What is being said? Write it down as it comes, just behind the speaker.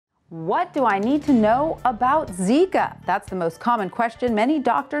What do I need to know about Zika? That's the most common question many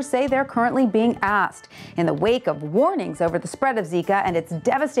doctors say they're currently being asked. In the wake of warnings over the spread of Zika and its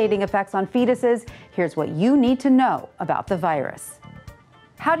devastating effects on fetuses, here's what you need to know about the virus.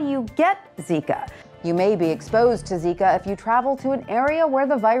 How do you get Zika? You may be exposed to Zika if you travel to an area where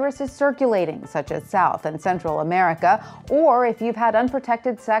the virus is circulating, such as South and Central America, or if you've had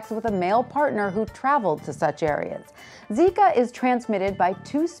unprotected sex with a male partner who traveled to such areas. Zika is transmitted by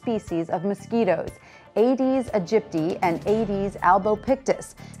two species of mosquitoes, Aedes aegypti and Aedes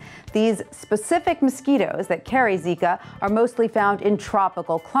albopictus. These specific mosquitoes that carry Zika are mostly found in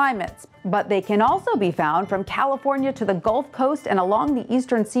tropical climates, but they can also be found from California to the Gulf Coast and along the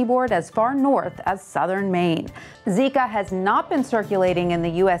eastern seaboard as far north as southern Maine. Zika has not been circulating in the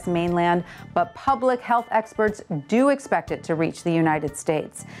U.S. mainland, but public health experts do expect it to reach the United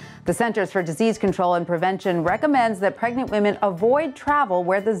States. The Centers for Disease Control and Prevention recommends that pregnant women avoid travel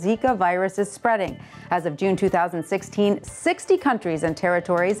where the Zika virus is spreading. As of June 2016, 60 countries and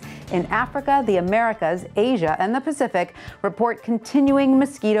territories in Africa, the Americas, Asia, and the Pacific report continuing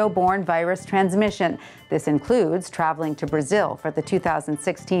mosquito-borne virus transmission. This includes traveling to Brazil for the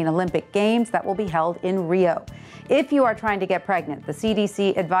 2016 Olympic Games that will be held in Rio. If you are trying to get pregnant, the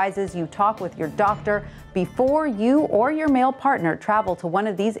CDC advises you talk with your doctor before you or your male partner travel to one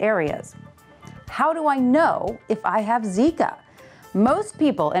of these areas. How do I know if I have Zika? Most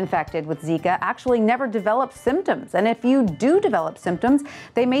people infected with Zika actually never develop symptoms, and if you do develop symptoms,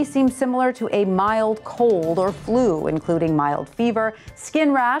 they may seem similar to a mild cold or flu, including mild fever,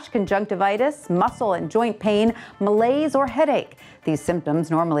 skin rash, conjunctivitis, muscle and joint pain, malaise, or headache. These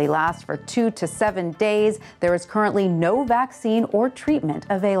symptoms normally last for 2 to 7 days. There is currently no vaccine or treatment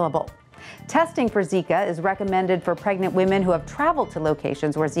available. Testing for Zika is recommended for pregnant women who have traveled to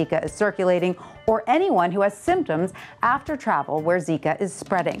locations where Zika is circulating or anyone who has symptoms after travel where Zika is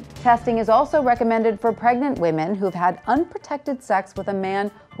spreading. Testing is also recommended for pregnant women who have had unprotected sex with a man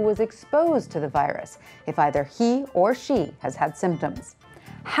who was exposed to the virus, if either he or she has had symptoms.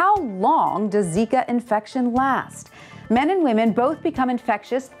 How long does Zika infection last? Men and women both become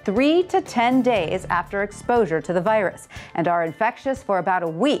infectious 3 to 10 days after exposure to the virus and are infectious for about a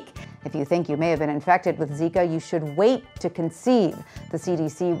week. If you think you may have been infected with Zika, you should wait to conceive. The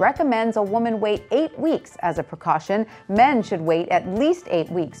CDC recommends a woman wait 8 weeks as a precaution. Men should wait at least 8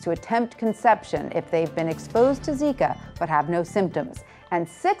 weeks to attempt conception if they've been exposed to Zika but have no symptoms, and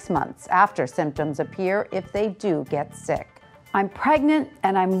 6 months after symptoms appear if they do get sick. I'm pregnant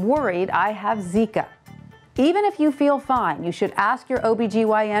and I'm worried I have Zika. Even if you feel fine, you should ask your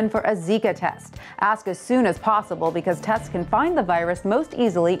OBGYN for a Zika test. Ask as soon as possible because tests can find the virus most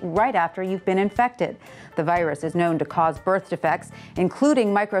easily right after you've been infected. The virus is known to cause birth defects,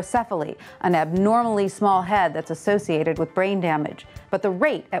 including microcephaly, an abnormally small head that's associated with brain damage. But the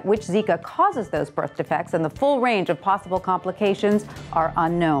rate at which Zika causes those birth defects and the full range of possible complications are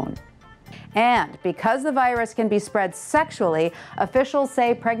unknown. And because the virus can be spread sexually, officials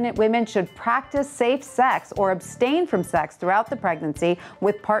say pregnant women should practice safe sex or abstain from sex throughout the pregnancy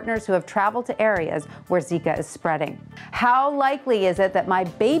with partners who have traveled to areas where Zika is spreading. How likely is it that my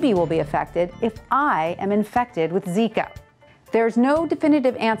baby will be affected if I am infected with Zika? There's no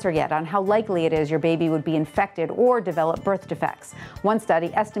definitive answer yet on how likely it is your baby would be infected or develop birth defects. One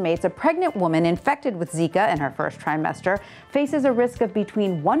study estimates a pregnant woman infected with Zika in her first trimester faces a risk of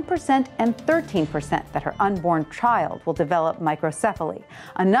between 1% and 13% that her unborn child will develop microcephaly.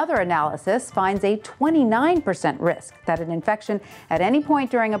 Another analysis finds a 29% risk that an infection at any point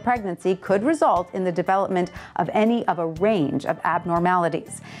during a pregnancy could result in the development of any of a range of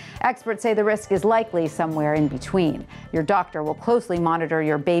abnormalities. Experts say the risk is likely somewhere in between. Your doctor will closely monitor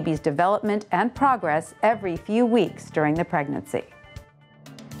your baby's development and progress every few weeks during the pregnancy.